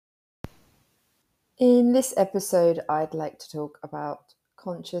In this episode, I'd like to talk about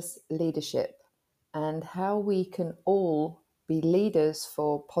conscious leadership and how we can all be leaders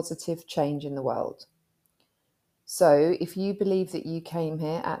for positive change in the world. So, if you believe that you came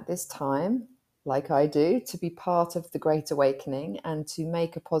here at this time, like I do, to be part of the Great Awakening and to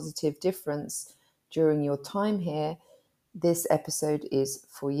make a positive difference during your time here, this episode is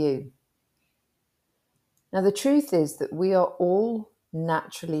for you. Now, the truth is that we are all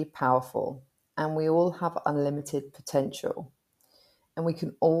naturally powerful and we all have unlimited potential and we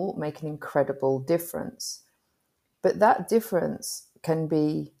can all make an incredible difference. But that difference can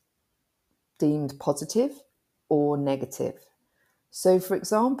be deemed positive or negative. So, for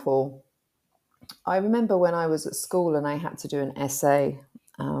example, I remember when I was at school and I had to do an essay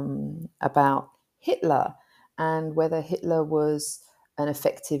about Hitler and whether Hitler was an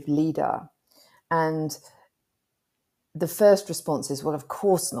effective leader. And the first response is, well, of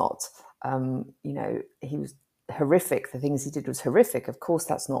course not. He was horrific. The things he did was horrific. Of course,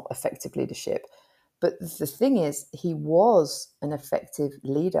 that's not effective leadership. But the thing is, he was an effective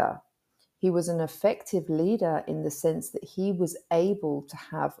leader. He was an effective leader in the sense that he was able to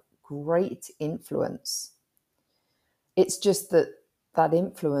have great influence. It's just that that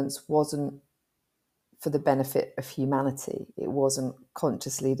influence wasn't for the benefit of humanity. It wasn't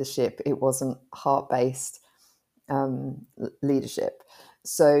conscious leadership. It wasn't heart-based leadership.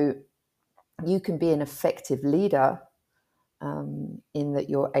 So you can be an effective leader in that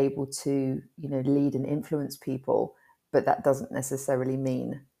you're able to, lead and influence people, but that doesn't necessarily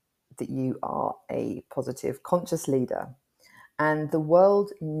mean that you are a positive, conscious leader. And the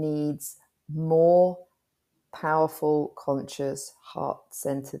world needs more powerful, conscious,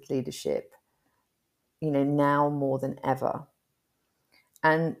 heart-centered leadership, now more than ever.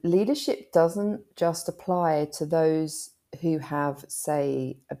 And leadership doesn't just apply to those who have,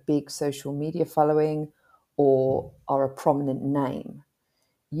 say, a big social media following or are a prominent name.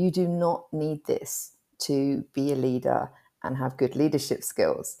 You do not need this to be a leader and have good leadership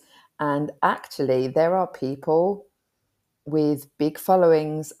skills. And actually, there are people with big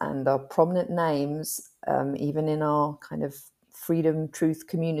followings and are prominent names, even in our kind of freedom, truth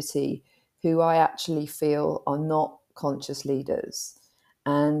community, who I actually feel are not conscious leaders.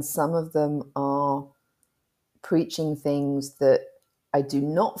 And some of them are preaching things that I do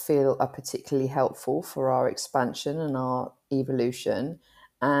not feel are particularly helpful for our expansion and our evolution.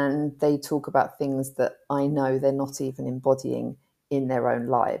 And they talk about things that I know they're not even embodying in their own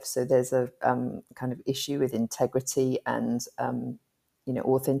lives. So there's a kind of issue with integrity and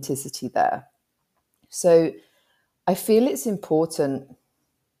authenticity there. So I feel it's important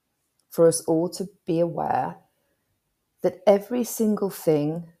for us all to be aware that every single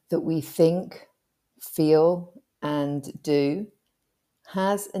thing that we think, feel, and do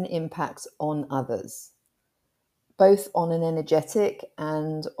has an impact on others, both on an energetic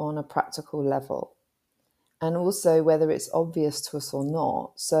and on a practical level, and also whether it's obvious to us or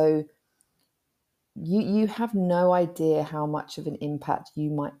not. So you have no idea how much of an impact you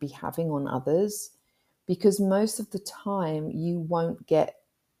might be having on others, because most of the time you won't get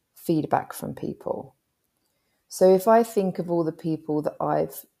feedback from people. So if I think of all the people that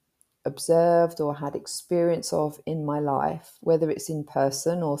I've observed or had experience of in my life, whether it's in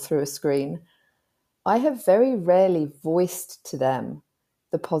person or through a screen, I have very rarely voiced to them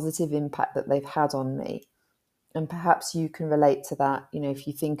the positive impact that they've had on me. And perhaps you can relate to that. If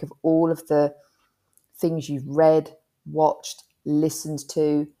you think of all of the things you've read, watched, listened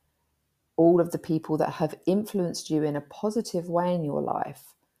to, all of the people that have influenced you in a positive way in your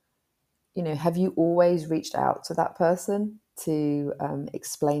life, have you always reached out to that person to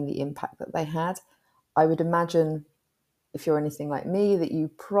explain the impact that they had? I would imagine, if you're anything like me, that you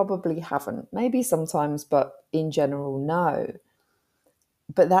probably haven't. Maybe sometimes, but in general, no.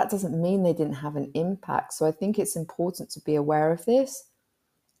 But that doesn't mean they didn't have an impact. So I think it's important to be aware of this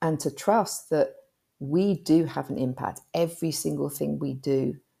and to trust that we do have an impact. Every single thing we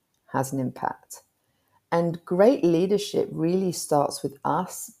do has an impact. And great leadership really starts with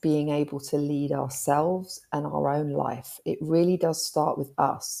us being able to lead ourselves and our own life. It really does start with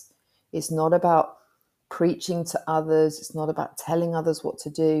us. It's not about preaching to others. It's not about telling others what to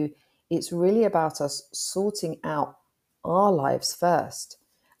do. It's really about us sorting out our lives first.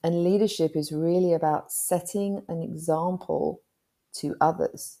 And leadership is really about setting an example to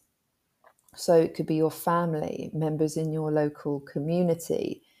others. So it could be your family, members in your local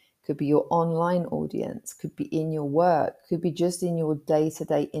community, could be your online audience, could be in your work, could be just in your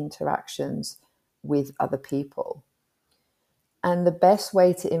day-to-day interactions with other people. And the best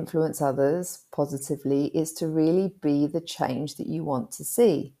way to influence others positively is to really be the change that you want to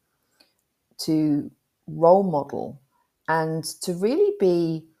see, to role model and to really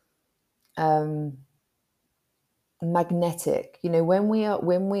be magnetic. You know, when we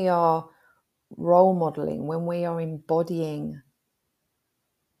are role modeling, when we are embodying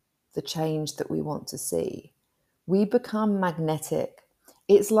the change that we want to see, we become magnetic.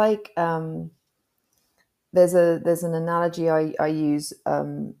 It's like there's an analogy I use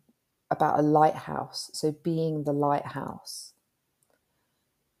about a lighthouse. So being the lighthouse.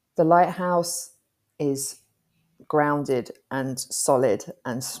 The lighthouse is grounded and solid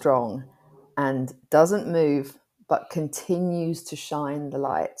and strong and doesn't move, but continues to shine the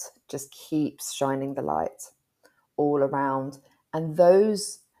light, just keeps shining the light all around. And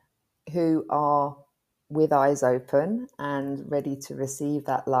those who are with eyes open and ready to receive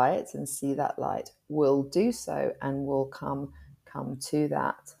that light and see that light will do so and will come to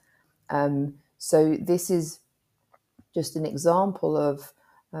that. So this is just an example of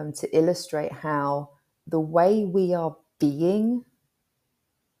to illustrate how the way we are being,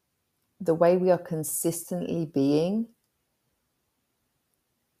 the way we are consistently being,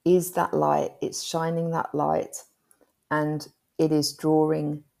 is that light. It's shining that light, and it is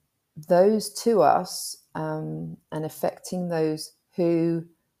drawing those to us and affecting those who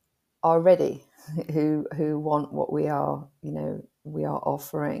are ready, who want what we are, we are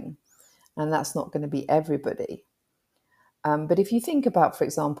offering. And that's not going to be everybody. But if you think about, for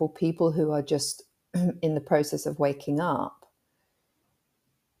example, people who are just in the process of waking up,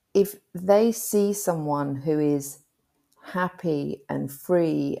 if they see someone who is happy and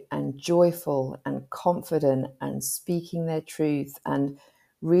free and joyful and confident and speaking their truth and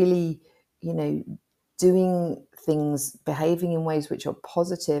really, doing things, behaving in ways which are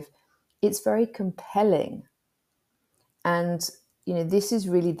positive, it's very compelling. And, this is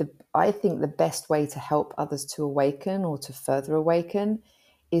really I think the best way to help others to awaken or to further awaken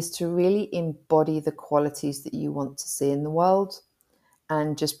is to really embody the qualities that you want to see in the world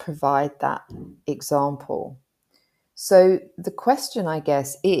and just provide that example. So the question, I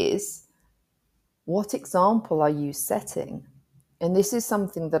guess, is, what example are you setting? And this is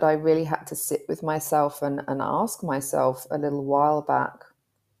something that I really had to sit with myself and ask myself a little while back,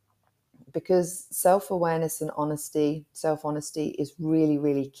 because self-awareness and self-honesty is really,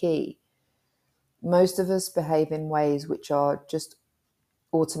 really key. Most of us behave in ways which are just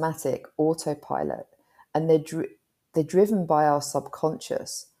automatic, autopilot, and they're driven by our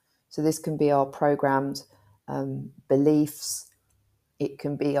subconscious. So this can be our programmed beliefs, it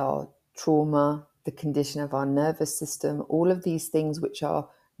can be our trauma, the condition of our nervous system, all of these things which we're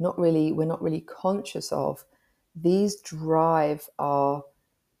not really conscious of. These drive our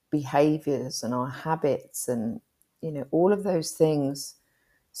behaviors and our habits and, all of those things.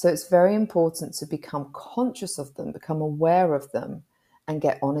 So it's very important to become conscious of them, become aware of them, and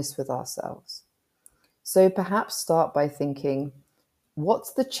get honest with ourselves. So perhaps start by thinking,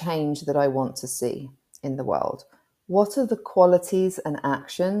 what's the change that I want to see in the world? What are the qualities and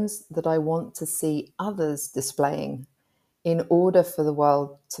actions that I want to see others displaying in order for the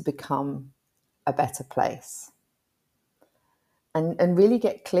world to become a better place? And really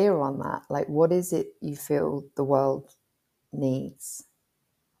get clear on that. Like, what is it you feel the world needs?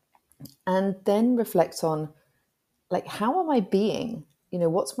 And then reflect on, like, how am I being?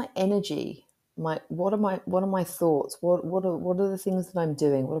 What's my energy? What are my thoughts? What are the things that I'm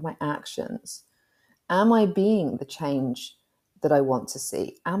doing? What are my actions? Am I being the change that I want to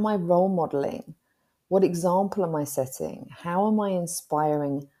see? Am I role modeling? What example am I setting? How am I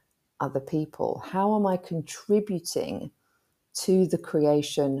inspiring other people? How am I contributing to the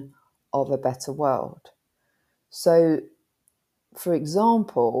creation of a better world? So, for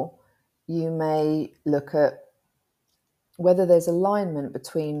example, you may look at whether there's alignment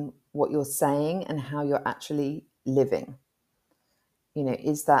between what you're saying and how you're actually living.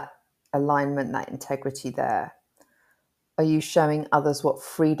 Is that alignment, that integrity there? Are you showing others what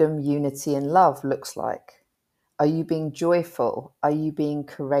freedom, unity, and love looks like? Are you being joyful? Are you being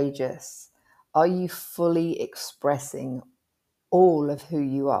courageous? Are you fully expressing all of who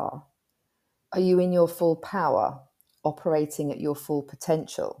you are? Are you in your full power, operating at your full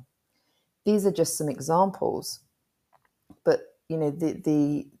potential? These are just some examples, but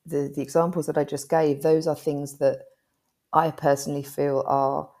the examples that I just gave, those are things that I personally feel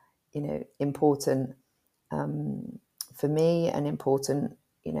are important for me and important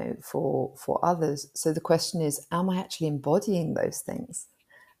for others. So the question is, am I actually embodying those things?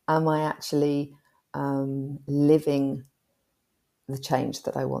 Am I actually living the change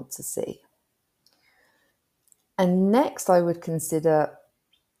that I want to see? And next, I would consider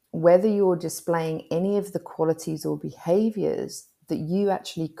whether you're displaying any of the qualities or behaviors that you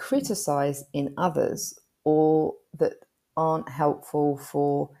actually criticize in others or that aren't helpful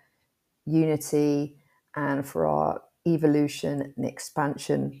for unity and for our evolution and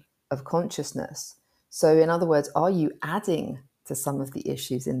expansion of consciousness. So, in other words, are you adding to some of the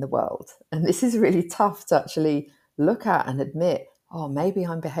issues in the world? And this is really tough to actually look at and admit, oh, maybe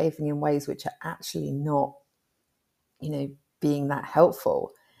I'm behaving in ways which are actually not, being that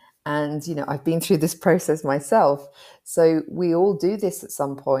helpful. And, I've been through this process myself. So we all do this at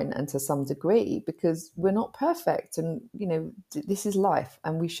some point and to some degree because we're not perfect. And, this is life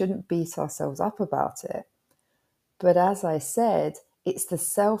and we shouldn't beat ourselves up about it. But as I said, it's the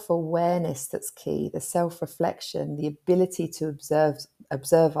self-awareness that's key, the self-reflection, the ability to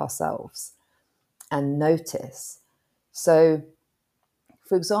observe ourselves and notice. So,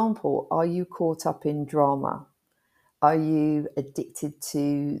 for example, are you caught up in drama? Are you addicted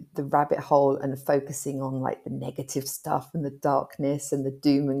to the rabbit hole and focusing on like the negative stuff and the darkness and the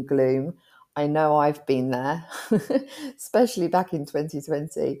doom and gloom? I know I've been there, especially back in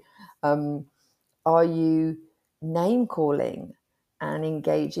 2020. Are you name calling and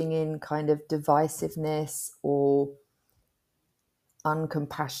engaging in kind of divisiveness or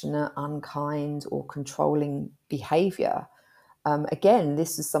uncompassionate, unkind, or controlling behavior? Again,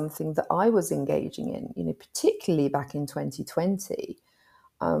 this is something that I was engaging in, particularly back in 2020.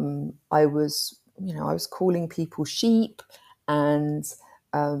 I was calling people sheep and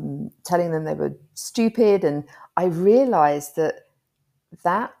telling them they were stupid. And I realized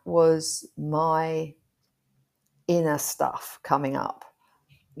that was my inner stuff coming up.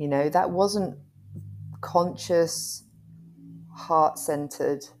 That wasn't conscious,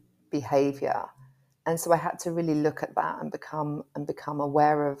 heart-centered behavior. And so I had to really look at that and become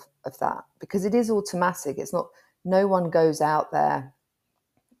aware of that, because it is automatic. It's not, no one goes out there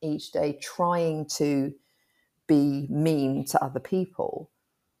each day trying to be mean to other people.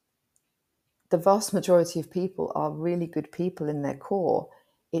 The vast majority of people are really good people in their core.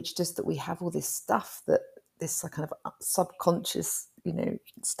 It's just that we have all this stuff, this kind of subconscious,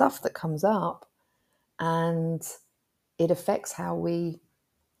 stuff that comes up, and it affects how we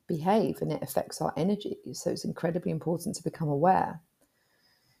behave and it affects our energy. So it's incredibly important to become aware.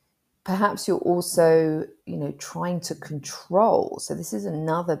 Perhaps you're also, trying to control. So this is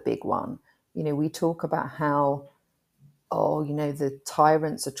another big one. We talk about how, the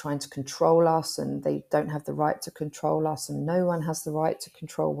tyrants are trying to control us and they don't have the right to control us and no one has the right to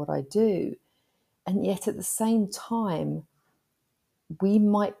control what I do. And yet at the same time, we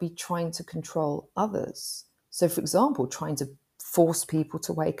might be trying to control others. So, for example, trying to force people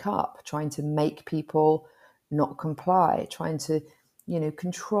to wake up, trying to make people not comply, trying to,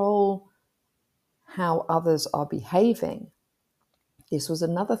 control how others are behaving. This was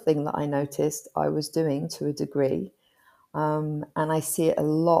another thing that I noticed I was doing to a degree. And I see it a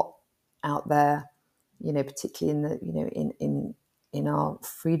lot out there, particularly in the, in our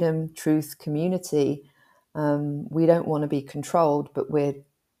freedom, truth community. We don't want to be controlled, but we're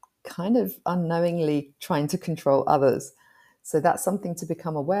kind of unknowingly trying to control others. So that's something to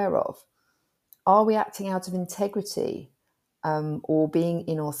become aware of. Are we acting out of integrity or being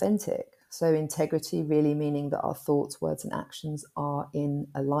inauthentic? So integrity really meaning that our thoughts, words, and actions are in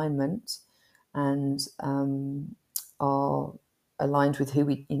alignment and are aligned with who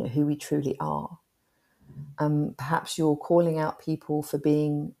we truly are. Perhaps you're calling out people for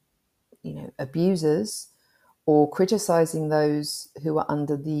being, abusers, or criticizing those who are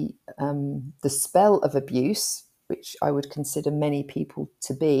under the spell of abuse, which I would consider many people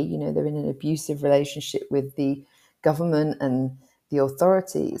to be. They're in an abusive relationship with the government and the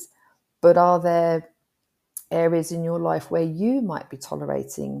authorities. But are there areas in your life where you might be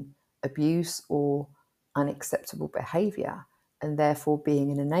tolerating abuse or unacceptable behavior and therefore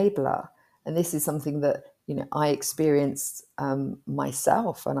being an enabler? And this is something that I experienced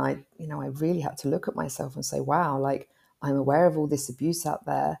myself, and I really had to look at myself and say, wow, like I'm aware of all this abuse out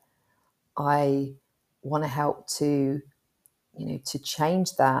there. I want to help to to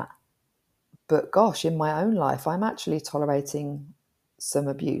change that, but gosh, in my own life I'm actually tolerating some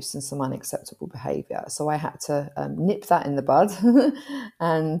abuse and some unacceptable behavior. So I had to nip that in the bud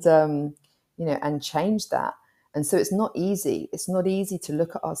and and change that. And so it's not easy. It's not easy to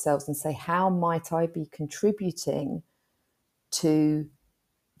look at ourselves and say, how might I be contributing to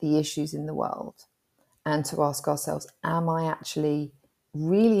the issues in the world? And to ask ourselves, am I actually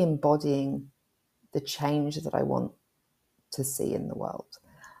really embodying the change that I want to see in the world?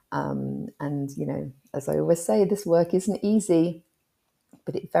 And, as I always say, this work isn't easy,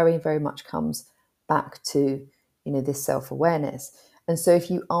 but it very, very much comes back to, this self-awareness. And so if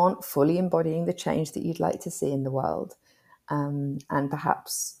you aren't fully embodying the change that you'd like to see in the world, and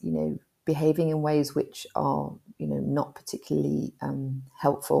perhaps, behaving in ways which are, not particularly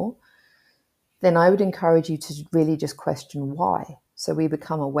helpful, then I would encourage you to really just question why. So we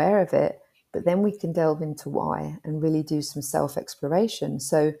become aware of it, but then we can delve into why and really do some self-exploration.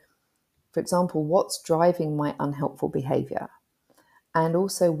 So, for example, what's driving my unhelpful behavior? And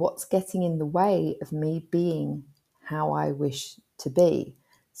also, what's getting in the way of me being how I wish to be?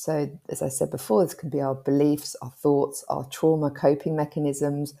 So, as I said before, this can be our beliefs, our thoughts, our trauma coping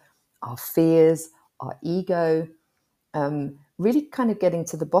mechanisms, our fears, our ego, really kind of getting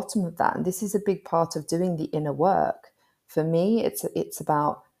to the bottom of that. And this is a big part of doing the inner work. For me, it's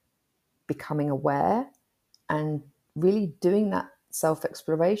about becoming aware and really doing that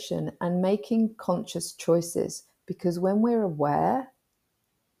self-exploration and making conscious choices. Because when we're aware,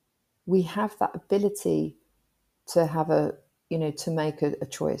 we have that ability to have to make a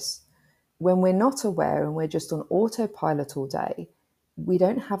choice. When we're not aware and we're just on autopilot all day, we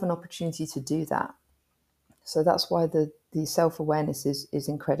don't have an opportunity to do that. So that's why the self-awareness is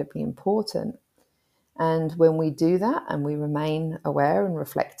incredibly important. And when we do that and we remain aware and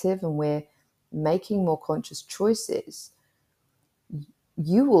reflective and we're making more conscious choices,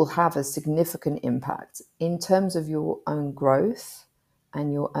 you will have a significant impact in terms of your own growth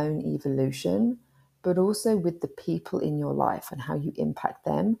and your own evolution, but also with the people in your life and how you impact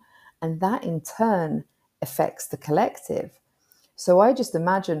them. And that in turn affects the collective. So I just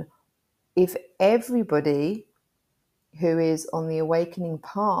imagine if everybody who is on the awakening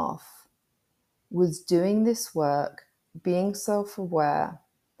path was doing this work, being self-aware,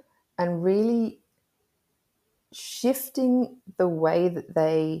 and really shifting the way that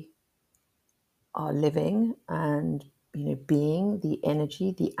they are living and being, the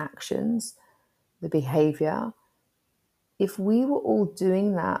energy, the actions, the behavior, if we were all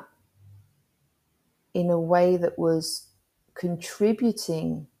doing that in a way that was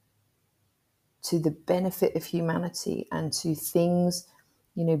contributing to the benefit of humanity and to things,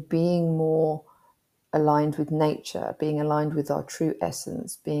 being more aligned with nature, being aligned with our true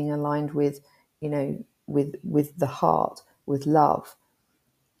essence, being aligned with, with the heart, with love.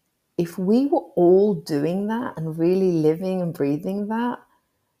 If we were all doing that and really living and breathing that,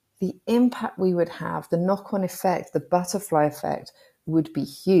 the impact we would have, the knock-on effect, the butterfly effect would be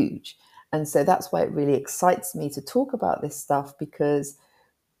huge. And so that's why it really excites me to talk about this stuff, because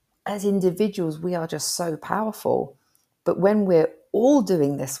as individuals, we are just so powerful. But when we're all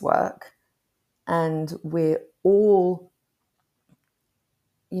doing this work and we're all,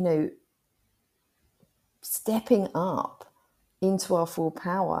 stepping up into our full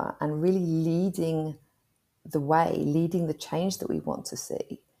power and really leading the way, leading the change that we want to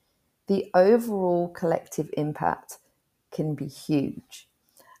see, the overall collective impact can be huge.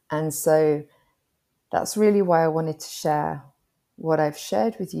 And so that's really why I wanted to share what I've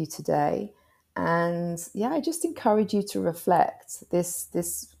shared with you today. And yeah, I just encourage you to reflect.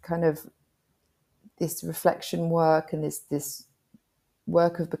 This kind of this reflection work and this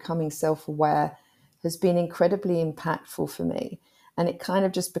work of becoming self-aware has been incredibly impactful for me. And it kind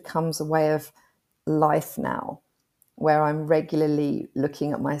of just becomes a way of life now, where I'm regularly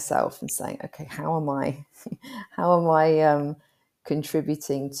looking at myself and saying, okay, how am I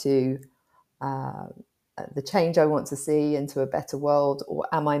contributing to the change I want to see into a better world, or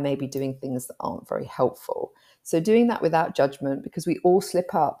am I maybe doing things that aren't very helpful? So doing that without judgment, because we all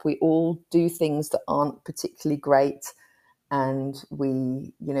slip up, we all do things that aren't particularly great, and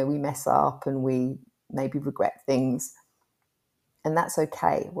we mess up and we maybe regret things, and that's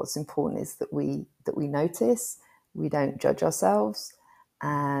okay. What's important is that we notice, we don't judge ourselves,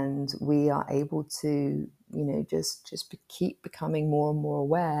 and we are able to just keep becoming more and more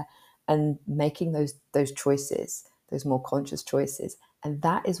aware and making those choices, those more conscious choices. And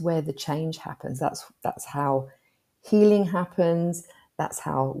that is where the change happens. That's how healing happens. That's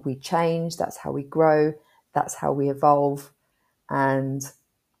how we change. That's how we grow. That's how we evolve. And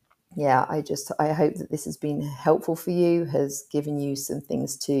yeah, I hope that this has been helpful for you, has given you some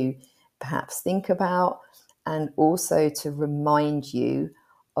things to perhaps think about, and also to remind you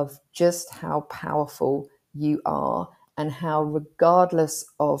of just how powerful you are, and how regardless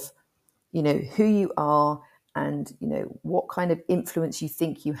of who you are and what kind of influence you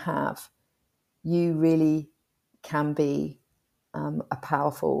think you have, you really can be a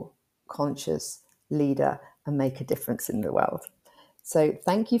powerful, conscious leader and make a difference in the world. So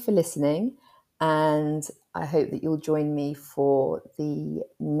thank you for listening, and I hope that you'll join me for the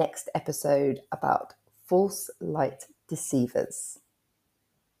next episode about false light deceivers.